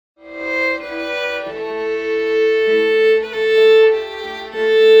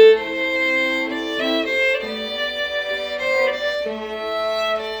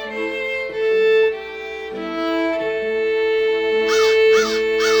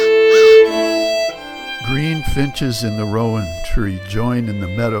finches in the rowan tree join in the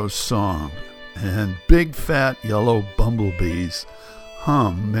meadow's song, and big fat yellow bumblebees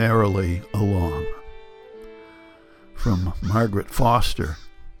hum merrily along. From Margaret Foster.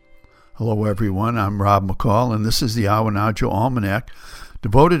 Hello everyone, I'm Rob McCall, and this is the Awanadjo Almanac,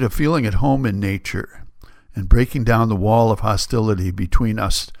 devoted to feeling at home in nature and breaking down the wall of hostility between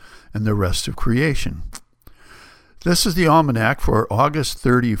us and the rest of creation. This is the Almanac for August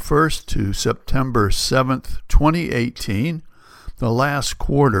 31st to September 7th, 2018, the last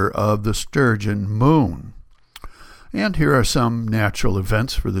quarter of the Sturgeon moon. And here are some natural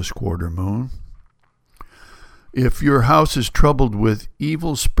events for this quarter moon. If your house is troubled with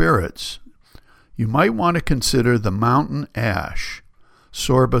evil spirits, you might want to consider the mountain ash,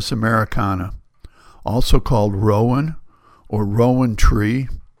 Sorbus americana, also called rowan or rowan tree.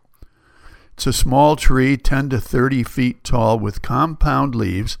 It's a small tree 10 to 30 feet tall with compound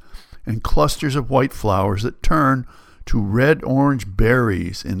leaves and clusters of white flowers that turn to red-orange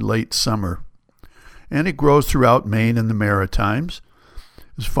berries in late summer. And it grows throughout Maine and the Maritimes,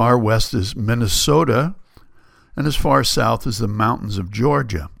 as far west as Minnesota, and as far south as the mountains of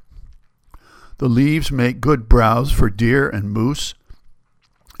Georgia. The leaves make good browse for deer and moose,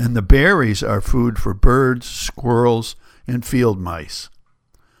 and the berries are food for birds, squirrels, and field mice.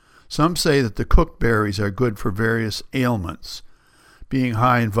 Some say that the cooked berries are good for various ailments, being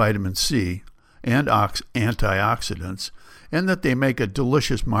high in vitamin C and antioxidants, and that they make a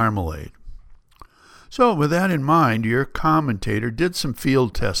delicious marmalade. So with that in mind, your commentator did some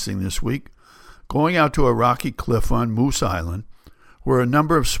field testing this week, going out to a rocky cliff on Moose Island, where a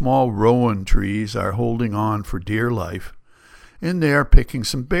number of small rowan trees are holding on for dear life, and they are picking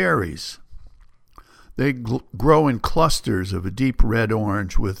some berries. They grow in clusters of a deep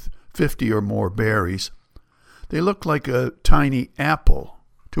red-orange with 50 or more berries. They look like a tiny apple,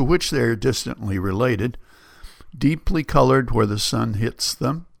 to which they are distantly related, deeply colored where the sun hits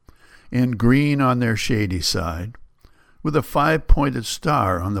them, and green on their shady side, with a 5-pointed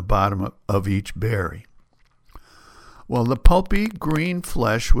star on the bottom of each berry. Well, the pulpy green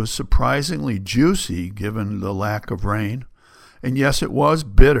flesh was surprisingly juicy given the lack of rain, and yes, it was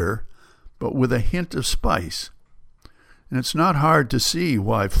bitter, but with a hint of spice. And it's not hard to see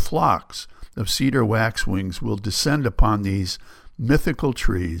why flocks of cedar waxwings will descend upon these mythical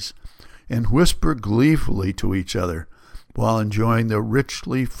trees and whisper gleefully to each other while enjoying the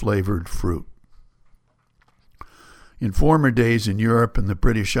richly flavored fruit. In former days in Europe and the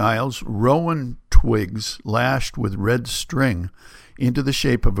British Isles, rowan twigs lashed with red string into the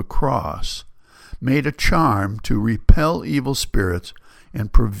shape of a cross made a charm to repel evil spirits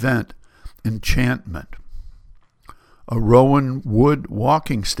and prevent enchantment. A rowan wood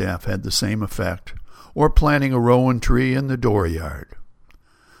walking staff had the same effect, or planting a rowan tree in the dooryard.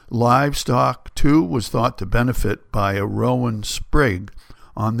 Livestock, too, was thought to benefit by a rowan sprig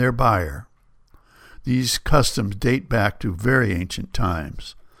on their byre. These customs date back to very ancient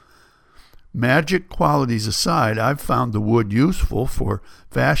times. Magic qualities aside, I've found the wood useful for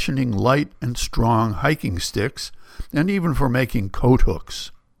fashioning light and strong hiking sticks, and even for making coat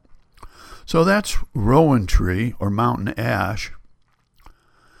hooks. So that's rowan tree or mountain ash.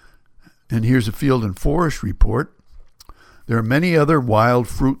 And here's a field and forest report. There are many other wild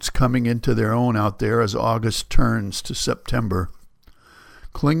fruits coming into their own out there as August turns to September.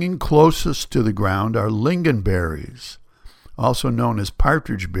 Clinging closest to the ground are lingonberries, also known as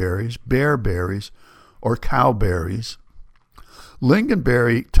partridge berries, bear berries, or cowberries.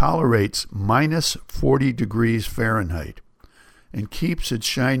 Lingonberry tolerates minus 40 degrees Fahrenheit and keeps its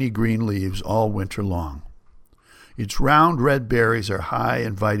shiny green leaves all winter long. Its round red berries are high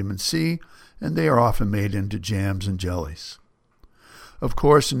in vitamin C, and they are often made into jams and jellies. Of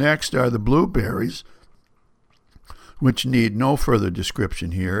course, next are the blueberries, which need no further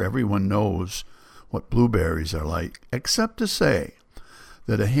description here. Everyone knows what blueberries are like, except to say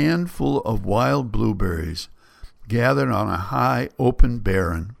that a handful of wild blueberries gathered on a high open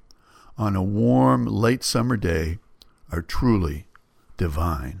barren on a warm late summer day are truly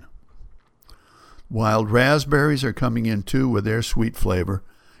divine. Wild raspberries are coming in too with their sweet flavor,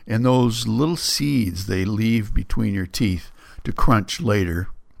 and those little seeds they leave between your teeth to crunch later.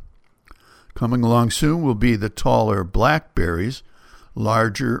 Coming along soon will be the taller blackberries,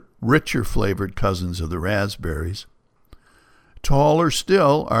 larger, richer flavored cousins of the raspberries. Taller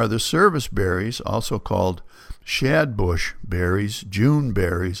still are the service berries, also called shadbush berries, June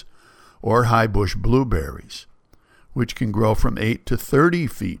berries, or highbush blueberries, which can grow from 8 to 30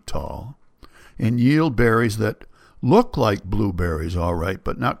 feet tall and yield berries that look like blueberries all right,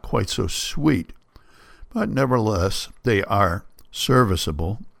 but not quite so sweet. But nevertheless, they are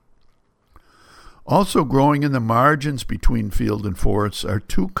serviceable. Also growing in the margins between field and forest are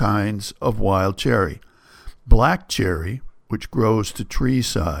two kinds of wild cherry. Black cherry, which grows to tree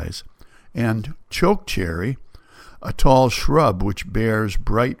size, and choke cherry, a tall shrub which bears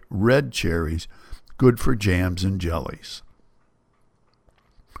bright red cherries, good for jams and jellies.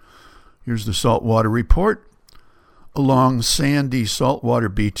 Here's the saltwater report. Along sandy saltwater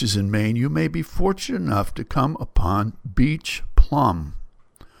beaches in Maine, you may be fortunate enough to come upon beach plum,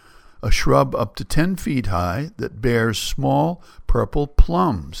 a shrub up to 10 feet high that bears small purple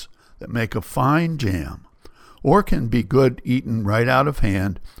plums that make a fine jam, or can be good eaten right out of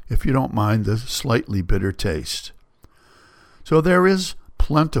hand if you don't mind the slightly bitter taste. So there is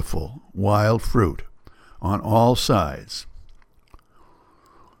plentiful wild fruit on all sides.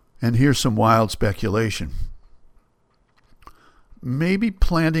 And here's some wild speculation. Maybe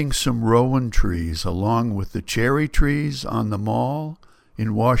planting some rowan trees along with the cherry trees on the Mall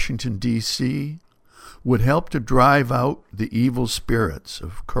in Washington, D.C. would help to drive out the evil spirits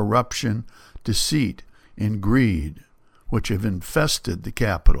of corruption, deceit, and greed which have infested the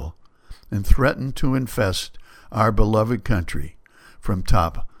capital and threaten to infest our beloved country from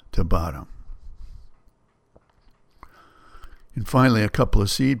top to bottom. And finally, a couple of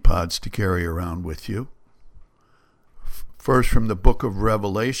seed pods to carry around with you. First, from the book of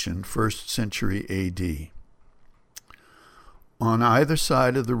Revelation, 1st century A.D. On either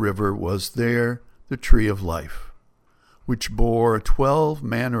side of the river was there the tree of life, which bore 12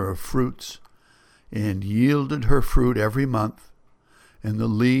 manner of fruits, and yielded her fruit every month, and the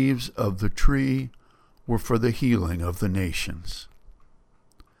leaves of the tree were for the healing of the nations.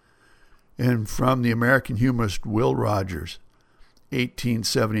 And from the American humorist Will Rogers,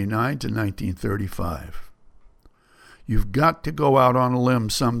 1879 to 1935. You've got to go out on a limb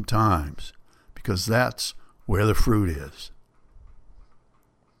sometimes, because that's where the fruit is.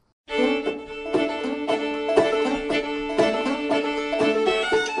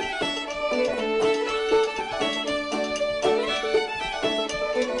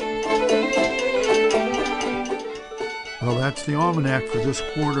 Well, that's the almanac for this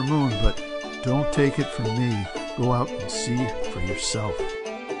quarter moon, but don't take it from me. Go out and see for yourself.